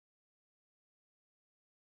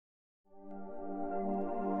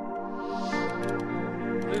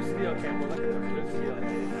Blue steel, Campbell. Look at the blue steel.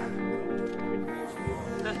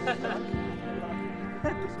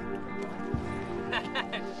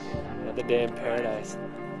 Another day in paradise.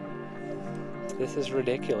 This is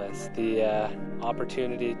ridiculous. The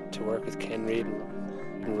opportunity to work with Ken Reid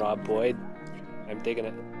and Rob Boyd, I'm digging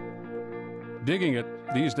it. Digging it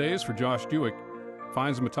these days for Josh Dueck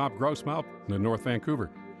finds him atop Grouse Mountain in North Vancouver,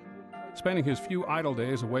 spending his few idle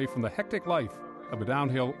days away from the hectic life of a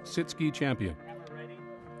downhill sit-ski champion,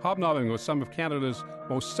 hobnobbing with some of Canada's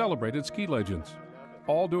most celebrated ski legends,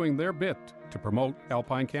 all doing their bit to promote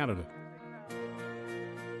Alpine Canada.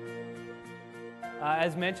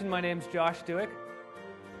 As mentioned, my name's Josh Dueck.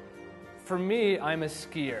 For me, I'm a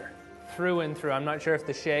skier through and through. I'm not sure if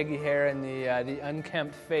the shaggy hair and the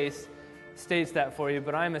unkempt face states that for you,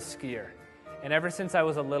 but I'm a skier. And ever since I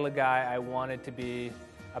was a little guy, I wanted to be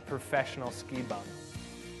a professional ski bum.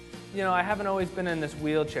 You know, I haven't always been in this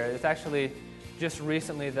wheelchair. It's actually just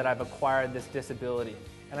recently that I've acquired this disability.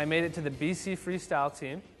 And I made it to the BC freestyle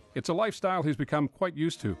team. It's a lifestyle he's become quite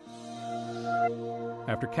used to.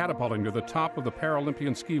 After catapulting to the top of the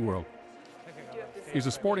Paralympian ski world, he's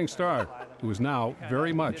a sporting star who is now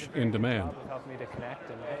very much in demand. Help me to connect.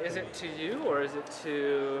 Is it to you or is it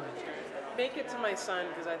to... Make it to my son,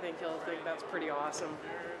 because I think he'll think that's pretty awesome.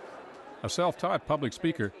 A self-taught public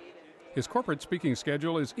speaker, his corporate speaking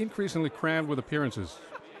schedule is increasingly crammed with appearances,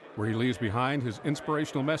 where he leaves behind his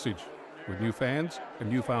inspirational message with new fans and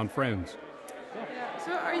newfound friends. Yeah.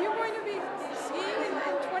 So are you going to be skiing in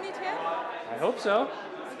 2010? I hope so.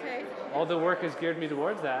 Okay. All the work has geared me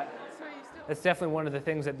towards that. So you still... That's definitely one of the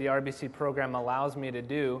things that the RBC program allows me to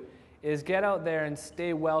do, is get out there and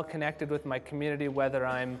stay well connected with my community, whether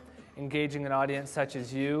I'm engaging an audience such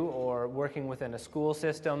as you or working within a school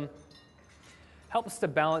system. Helps to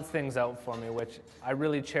balance things out for me, which I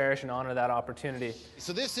really cherish and honor that opportunity.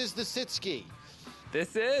 So this is the sit ski.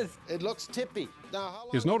 This is. It looks tippy. Now,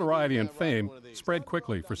 his notoriety and fame spread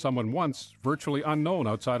quickly for someone once virtually unknown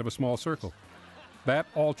outside of a small circle. That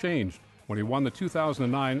all changed when he won the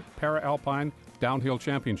 2009 Para-Alpine Downhill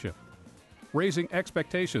Championship, raising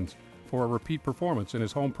expectations for a repeat performance in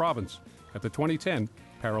his home province at the 2010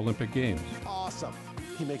 Paralympic Games. Awesome.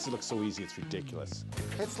 He makes it look so easy, it's ridiculous.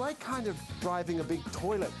 It's like kind of driving a big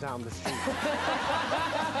toilet down the street.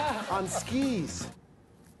 On skis.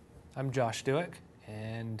 I'm Josh Dueck,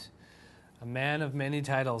 and a man of many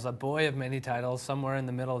titles, a boy of many titles, somewhere in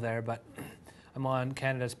the middle there, but I'm on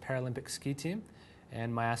Canada's Paralympic ski team,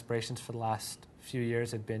 and my aspirations for the last few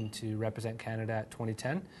years have been to represent Canada at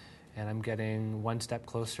 2010, and I'm getting one step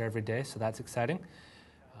closer every day, so that's exciting.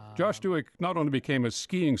 Josh Dueck not only became a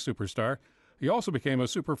skiing superstar, he also became a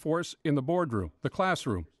superforce in the boardroom, the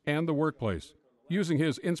classroom, and the workplace, using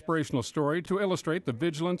his inspirational story to illustrate the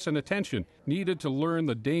vigilance and attention needed to learn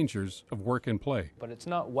the dangers of work and play. But it's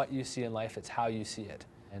not what you see in life, it's how you see it.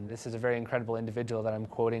 And this is a very incredible individual that I'm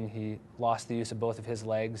quoting. He lost the use of both of his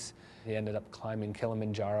legs. He ended up climbing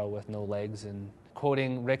Kilimanjaro with no legs. And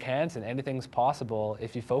quoting Rick Hansen, anything's possible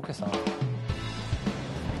if you focus on it.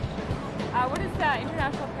 What does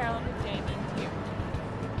International Paralympic Day mean to you?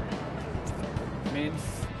 Means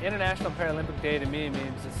International Paralympic Day to me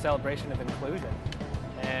means a celebration of inclusion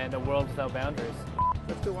and a world without boundaries.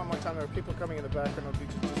 Let's do it one more time. There are people coming in the background. It'll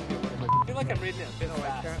just be a little bit. I feel like I'm reading it a bit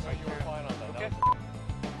fast. Okay.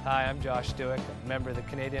 Hi, I'm Josh Dueck, a member of the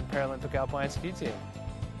Canadian Paralympic Alpine ski team.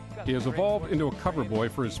 He has evolved into a cover boy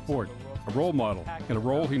for his sport, a role model in a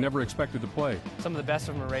role he never expected to play. Some of the best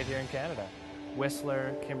of them are right here in Canada.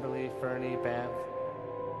 Whistler, Kimberley, Fernie, Banff.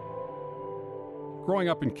 Growing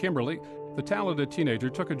up in Kimberley, the talented teenager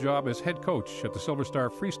took a job as head coach at the Silver Star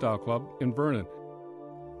Freestyle Club in Vernon.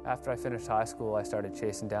 After I finished high school, I started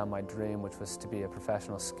chasing down my dream, which was to be a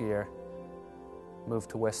professional skier.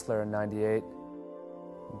 Moved to Whistler in '98.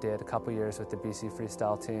 Did a couple years with the BC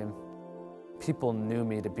freestyle team. People knew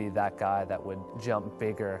me to be that guy that would jump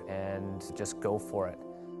bigger and just go for it.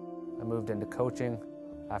 I moved into coaching.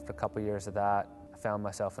 After a couple years of that, I found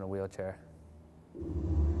myself in a wheelchair.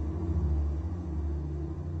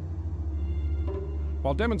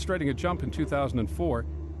 While demonstrating a jump in 2004,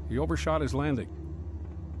 he overshot his landing.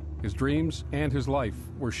 His dreams and his life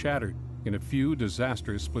were shattered in a few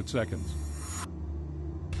disastrous split seconds.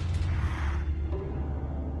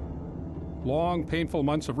 Long, painful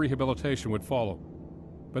months of rehabilitation would follow,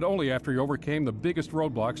 but only after he overcame the biggest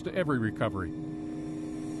roadblocks to every recovery: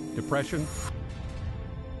 depression,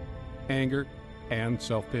 anger, and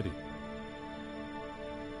self-pity.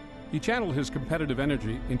 He channeled his competitive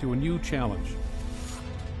energy into a new challenge,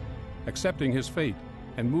 accepting his fate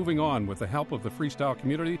and moving on with the help of the freestyle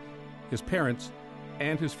community, his parents,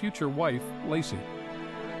 and his future wife, Lacey.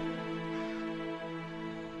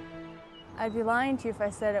 I'd be lying to you if I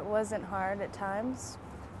said it wasn't hard at times,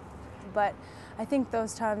 but I think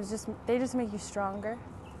those times just make you stronger,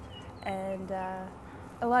 and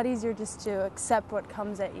a lot easier just to accept what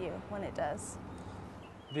comes at you when it does.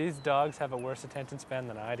 These dogs have a worse attention span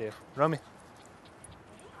than I do. Romy.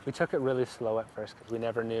 We took it really slow at first because we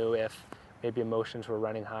never knew if maybe emotions were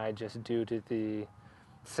running high just due to the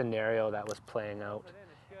scenario that was playing out.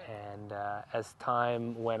 And as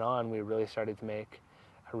time went on, we really started to make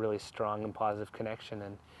a really strong and positive connection,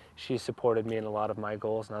 and she supported me in a lot of my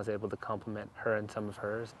goals, and I was able to compliment her in some of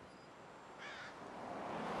hers.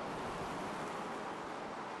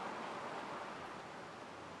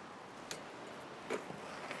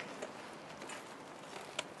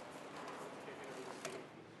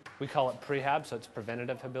 We call it prehab, so it's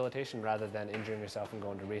preventative habilitation rather than injuring yourself and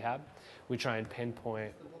going to rehab. We try and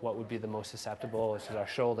pinpoint what would be the most susceptible, which is our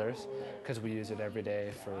shoulders, because we use it every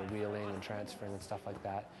day for wheeling and transferring and stuff like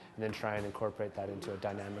that, and then try and incorporate that into a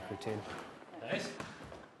dynamic routine. Nice.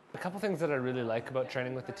 A couple things that I really like about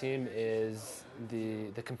training with the team is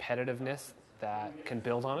the competitiveness that can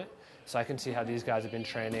build on it. So I can see how these guys have been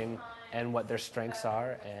training and what their strengths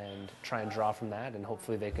are and try and draw from that, and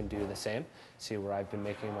hopefully they can do the same, see where I've been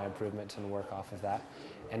making my improvements and work off of that.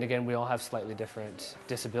 And again, we all have slightly different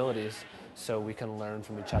disabilities, so we can learn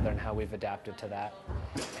from each other and how we've adapted to that.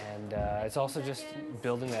 And it's also just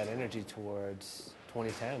building that energy towards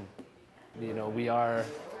 2010. You know, we are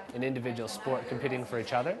an individual sport competing for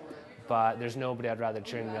each other, but there's nobody I'd rather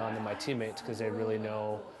cheering me on than my teammates, because they really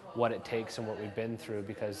know what it takes and what we've been through.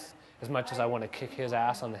 Because as much as I want to kick his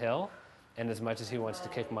ass on the hill, and as much as he wants to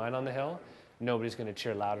kick mine on the hill, nobody's going to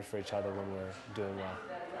cheer louder for each other when we're doing well.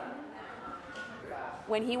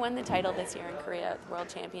 When he won the title this year in Korea at the World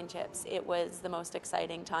Championships, it was the most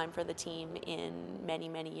exciting time for the team in many,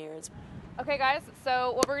 many years. Okay guys,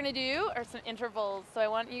 so what we're going to do are some intervals. So I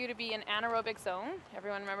want you to be in anaerobic zone.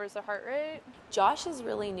 Everyone remembers the heart rate? Josh is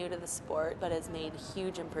really new to the sport, but has made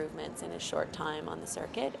huge improvements in his short time on the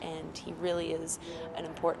circuit, and he really is an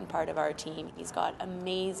important part of our team. He's got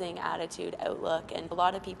amazing attitude, outlook, and a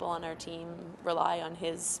lot of people on our team rely on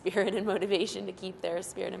his spirit and motivation to keep their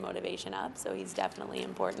spirit and motivation up, so he's definitely an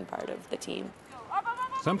important part of the team.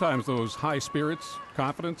 Sometimes those high spirits,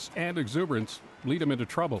 confidence, and exuberance lead him into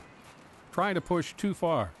trouble, trying to push too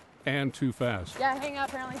far and too fast. Yeah, hang up,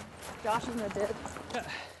 apparently. Josh is in the ditch.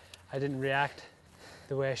 I didn't react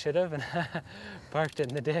the way I should have and parked it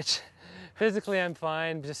in the ditch. Physically, I'm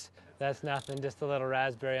fine, just that's nothing, just a little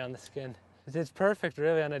raspberry on the skin. It's perfect,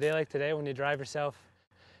 really, on a day like today when you drive yourself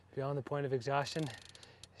beyond the point of exhaustion.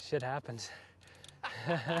 Shit happens.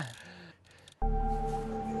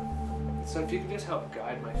 So if you could just help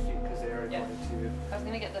guide my feet, because they are going to... I was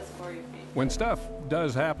going to get this for your feet. When stuff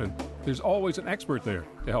does happen, there's always an expert there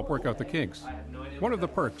to help work out the kinks. One of the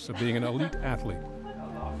perks of being an elite athlete.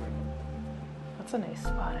 That's a nice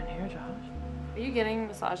spot in here, Josh. Are you getting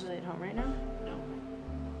massages at home right now? No.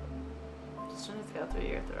 Just trying to feel through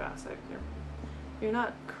your thoracic. You're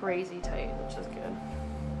not crazy tight, which is good.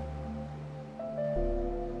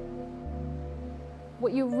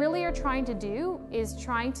 What you really are trying to do is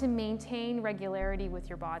trying to maintain regularity with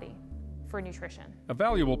your body for nutrition. A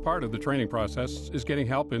valuable part of the training process is getting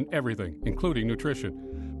help in everything, including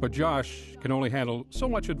nutrition. But Josh can only handle so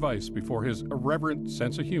much advice before his irreverent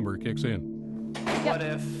sense of humor kicks in. What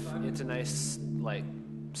if it's a nice,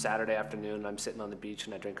 Saturday afternoon and I'm sitting on the beach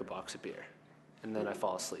and I drink a box of beer and then I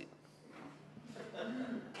fall asleep?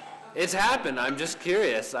 It's happened. I'm just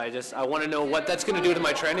curious. I want to know what that's going to do to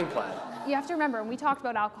my training plan. You have to remember, and we talked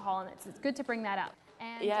about alcohol, and it's good to bring that up.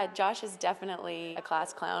 And, Yeah, Josh is definitely a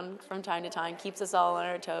class clown from time to time, keeps us all on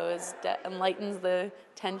our toes, and lightens the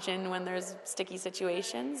tension when there's sticky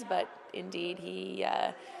situations, but indeed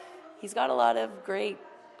he's got a lot of great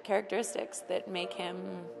characteristics that make him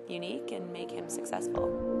unique and make him successful.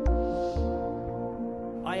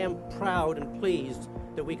 I am proud and pleased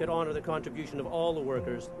that we could honor the contribution of all the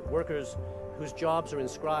workers whose jobs are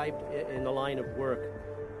inscribed in the line of work.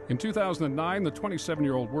 In 2009, the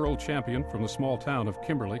 27-year-old world champion from the small town of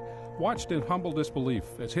Kimberley watched in humble disbelief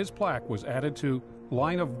as his plaque was added to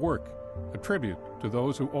Line of Work, a tribute to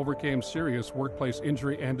those who overcame serious workplace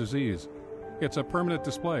injury and disease. It's a permanent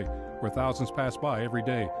display where thousands pass by every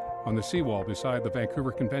day on the seawall beside the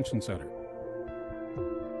Vancouver Convention Center.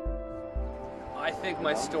 I think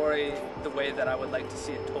my story, the way that I would like to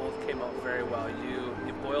see it told, came out very well. You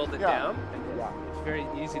boiled it down, and it's very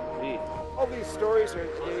easy to read. All these stories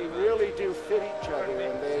they really do fit each other,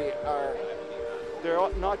 and they're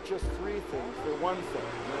not just three things; they're one thing.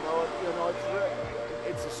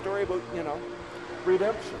 It's a story about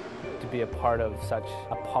redemption. To be a part of such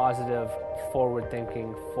a positive,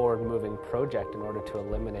 forward-thinking, forward-moving project in order to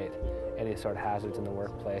eliminate any sort of hazards in the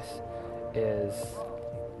workplace is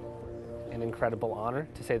an incredible honor,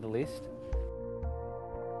 to say the least.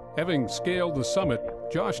 Having scaled the summit,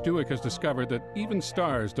 Josh Dueck has discovered that even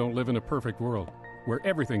stars don't live in a perfect world, where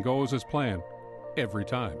everything goes as planned, every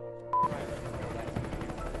time.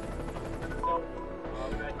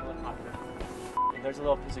 There's a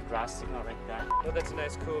little piece of grass sticking out right there. Oh, that's a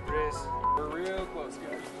nice cool breeze. We're real close,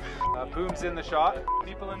 guys. Boom's in the shot.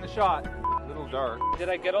 People in the shot. A little dark. Did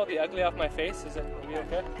I get all the ugly off my face? Are we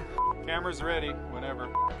okay? Camera's ready, whenever.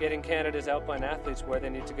 Getting Canada's Alpine athletes where they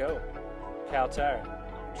need to go. Cal Tire.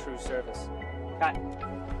 True service. Cut.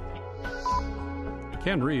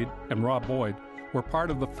 Ken Reed and Rob Boyd were part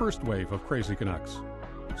of the first wave of Crazy Canucks,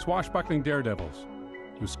 swashbuckling daredevils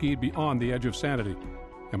who skied beyond the edge of sanity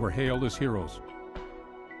and were hailed as heroes.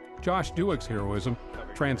 Josh Dueck's heroism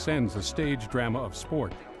transcends the stage drama of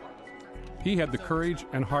sport. He had the courage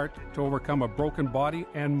and heart to overcome a broken body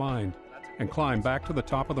and mind and climb back to the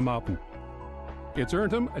top of the mountain. It's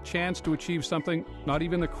earned him a chance to achieve something not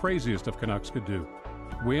even the craziest of Canucks could do: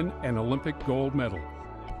 win an Olympic gold medal.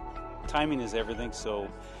 Timing is everything, so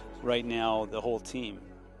right now the whole team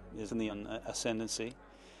is in the ascendancy,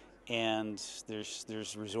 and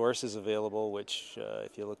there's resources available, which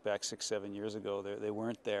if you look back 6-7 years ago, they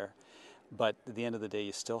weren't there. But at the end of the day,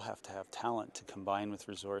 you still have to have talent to combine with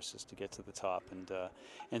resources to get to the top,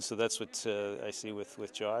 and so that's what I see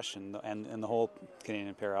with Josh and the whole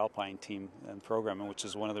Canadian Paralpine team and program, which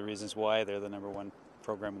is one of the reasons why they're the #1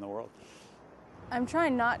 program in the world. I'm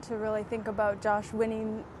trying not to really think about Josh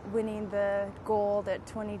winning the gold at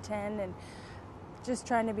 2010, and just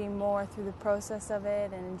trying to be more through the process of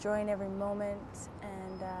it and enjoying every moment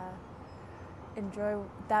and enjoy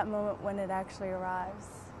that moment when it actually arrives.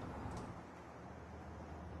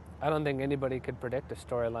 I don't think anybody could predict a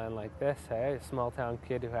storyline like this, hey? A small town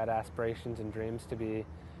kid who had aspirations and dreams to be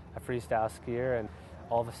a freestyle skier, and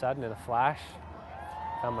all of a sudden, in a flash,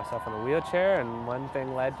 found myself in a wheelchair, and one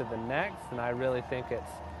thing led to the next, and I really think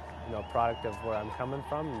it's, a product of where I'm coming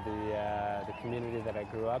from, the community that I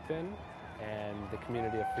grew up in, and the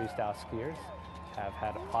community of freestyle skiers have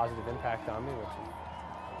had a positive impact on me, which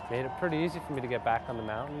has made it pretty easy for me to get back on the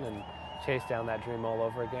mountain and chase down that dream all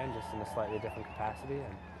over again, just in a slightly different capacity.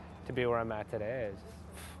 And to be where I'm at today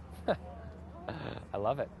is I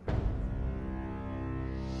love it.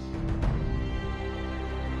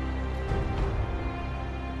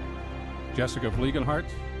 Jessica Vliegenhart,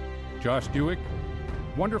 Josh Dueck,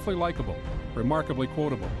 wonderfully likable, remarkably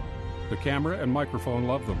quotable. The camera and microphone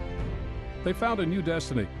love them. They found a new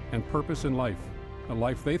destiny and purpose in life, a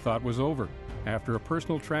life they thought was over, after a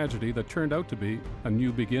personal tragedy that turned out to be a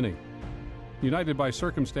new beginning. United by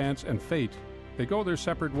circumstance and fate, they go their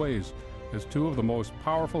separate ways as two of the most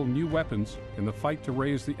powerful new weapons in the fight to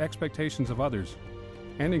raise the expectations of others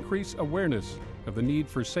and increase awareness of the need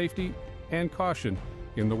for safety and caution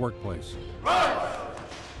in the workplace.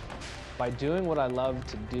 By doing what I love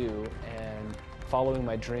to do and following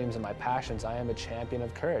my dreams and my passions, I am a champion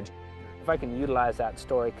of courage. If I can utilize that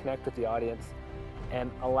story, connect with the audience,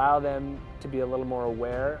 and allow them to be a little more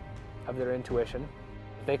aware of their intuition,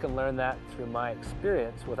 if they can learn that through my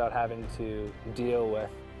experience without having to deal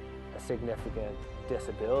with a significant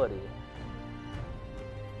disability,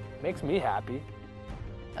 it makes me happy.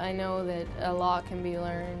 I know that a lot can be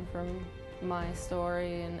learned from my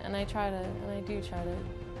story, and I do try to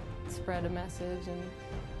spread a message, and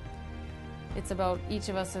it's about each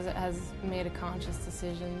of us has made a conscious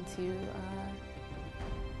decision to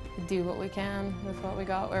do what we can with what we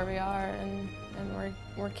got where we are, and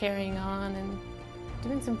we're carrying on and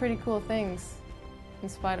doing some pretty cool things in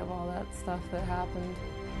spite of all that stuff that happened.